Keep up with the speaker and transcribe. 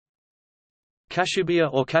Kashubia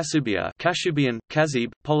or Kashubia, Kashubian,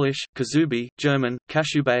 Kazib, Polish, Kazubi, German,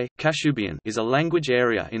 Kashubay, Kashubian is a language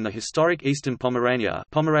area in the historic Eastern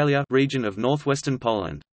Pomerania region of northwestern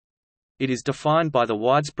Poland. It is defined by the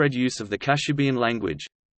widespread use of the Kashubian language.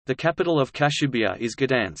 The capital of Kashubia is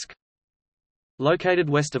Gdansk. Located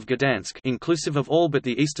west of Gdansk, inclusive of all but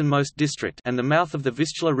the easternmost district and the mouth of the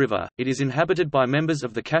Vistula River, it is inhabited by members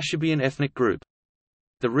of the Kashubian ethnic group.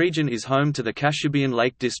 The region is home to the Kashubian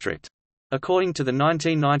Lake District. According to the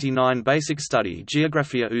 1999 basic study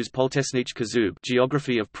Geografia uz Poltesnich Kazub,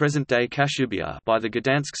 Geography of Present-Day Kashubia by the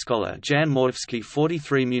Gdansk scholar Jan Mordowski,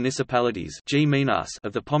 43 municipalities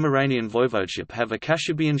of the Pomeranian Voivodeship have a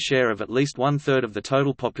Kashubian share of at least one-third of the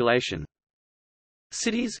total population.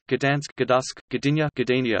 Cities: Gdansk, Gdańsk, Gdynia,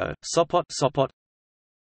 Gdynia, Sopot, Sopot.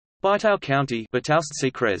 Bytow County,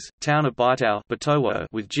 Batowsk, Town of Bytow, Batowo,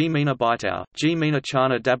 with Gmina Bytow, Gmina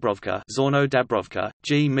Czarna Dabrowka, Zorno Dabrowka,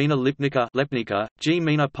 Gmina Lipnica, Lepnica,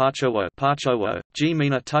 Gmina Parchowo, Parchowo,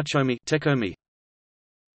 Gmina Tuchomi, Tekomi.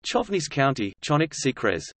 Chovnice County, Chonik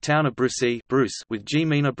Sikres, Town of Brusi, Bruce, with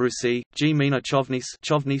Gmina Brusi, Gmina Chovnice,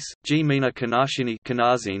 Chovnice, Gmina Kanashini,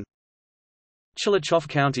 Kanazin. Chilachov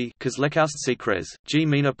County, Kozlekowsk Sikres,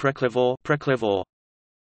 Gmina Preklevor, Preklevor.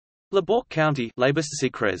 Lebok County, Labust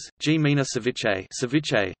Sikres, Gmina Savice,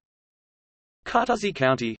 Savice. Kartuzy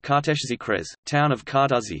County, Karteshzikres, Town of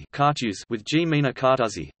Kartuzy, Kartuz, with Gmina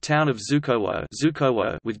Kartuzy, Town of Zukowo,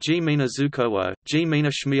 Zukowo, with Gmina Zukowo,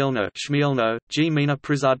 Gmina Shmielno, Shmielno, Gmina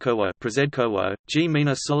Prizadkowo, Prizedkowo,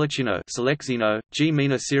 Gmina Solechino, Solekzino,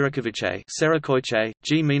 Gmina Sirakovice, Serakoice,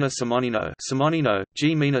 Gmina Simonino, Simonino,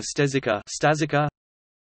 Gmina Stezika, Stazika.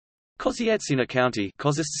 Kozietsina County,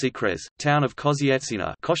 Kozist-Sikres, Town of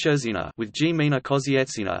Kozietsina, Koshezina, with Gmina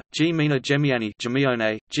Kozietsina, Gmina Gemiani,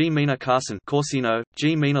 Gemione, Gmina Karsin, Korsino,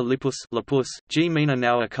 Gmina Lipus, Lapus, Gmina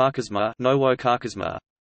Nowa Karkazma, Nowo Karkazma.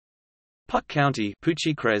 Puck County,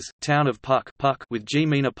 Puchikres, Town of Puck, Puck, with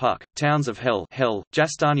Gmina Puck, Towns of Hel, Hel,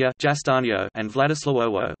 Jastania, Jastanio, and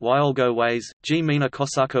Vladislawowo, Wyolgo Ways, Gmina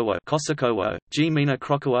Kosakowo, Kosakowo, Gmina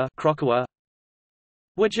Krokowa, Krokowa.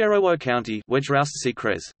 Wedgerowo County,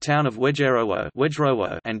 Wedgeroust-Sikres, Town of Wedgerowo,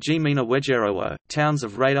 Wedgerowo, and Gmina Wedgerowo, Towns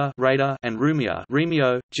of Rada, Rada, and Rumia,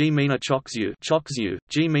 Rumio, Gmina Chokziu, Chokziu,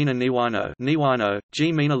 Gmina Niwino, Niwino,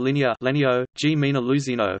 Gmina Linia, Lenio, Gmina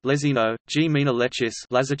Luzino, Lezino, Gmina Lechis,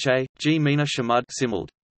 Lazice, Gmina Shamud, Simuld.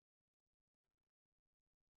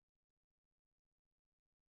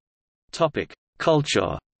 Topic: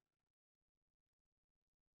 Culture.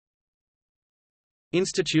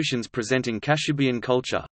 Institutions presenting Kashubian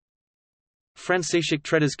culture. Franciszek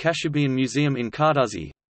Treda's Kashubian Museum in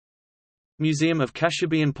Kartuzy, Museum of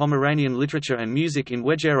Kashubian Pomeranian Literature and Music in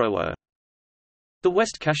Wedgerowo, the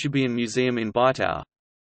West Kashubian Museum in Bytow,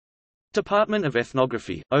 Department of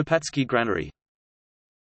Ethnography, Opatsky Granary,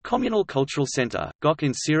 Communal Cultural Center, Gok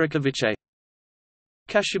in Sirakovice,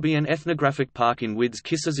 Kashubian Ethnographic Park in Wids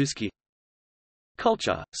Kisizuski,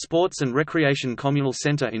 Culture, Sports and Recreation Communal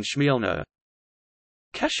Center in Shmielno,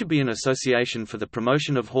 Kashubian Association for the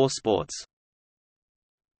Promotion of Horse Sports.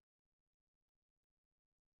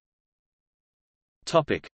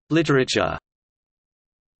 Topic: Literature.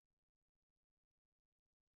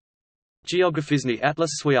 Geografizny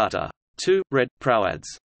Atlas Swiata. 2, Red, Prawads.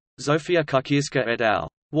 Zofia Kukierska et al.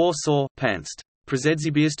 Warsaw, Panst.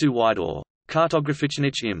 Przedzibierstu Widor.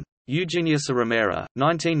 Kartograficznych im. Eugeniusa Romera,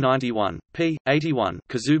 1991, p. 81,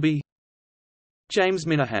 Kazubi. James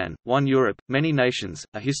Minahan, One Europe, Many Nations,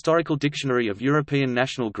 A Historical Dictionary of European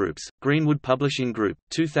National Groups, Greenwood Publishing Group,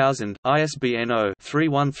 2000, ISBN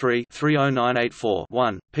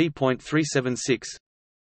 0-313-30984-1, p.376.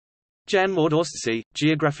 Jan Mordowski,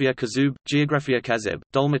 Geografia Kazub, Geografia Kazeb,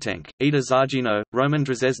 Dolmatenk, Ida Zargino, Roman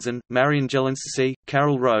Drzezdzen, Marian Jelenski,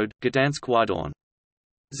 Karol Rode, Gdansk Wydorn.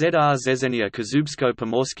 Zr Zezenia Kazubsko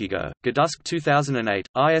Pomorskiego, Gdańsk 2008,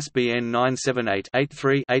 ISBN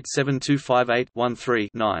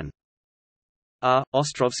 978-83-87258-13-9. R.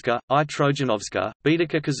 Ostrowska, I. Trojanowska,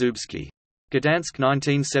 Biedyka Kazubski. Gdansk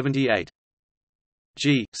 1978.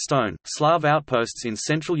 G. Stone, Slav Outposts in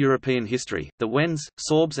Central European History, The Wends,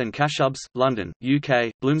 Sorbs and Kashubs, London, UK,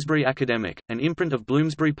 Bloomsbury Academic, an imprint of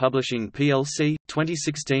Bloomsbury Publishing plc,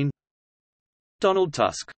 2016. Donald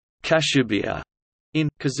Tusk, Kashubia. In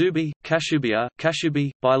Kazubi, Kashubia,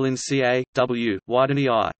 Kashubi, Bylin C.A., W., Wideny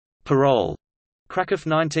I. Parole. Krakow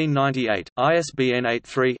 1998, ISBN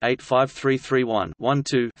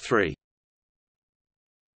 83-85331-12-3.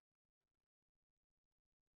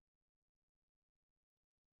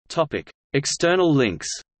 External links.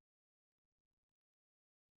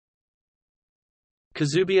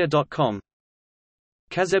 Kazubia.com,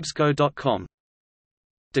 Kazebsko.com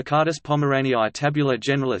Ducatus Pomeraniae tabula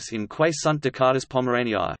generalis in que sunt Ducatus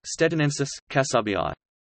Pomeraniae, Stettinensis, Kasubii.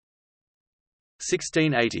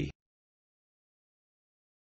 1680.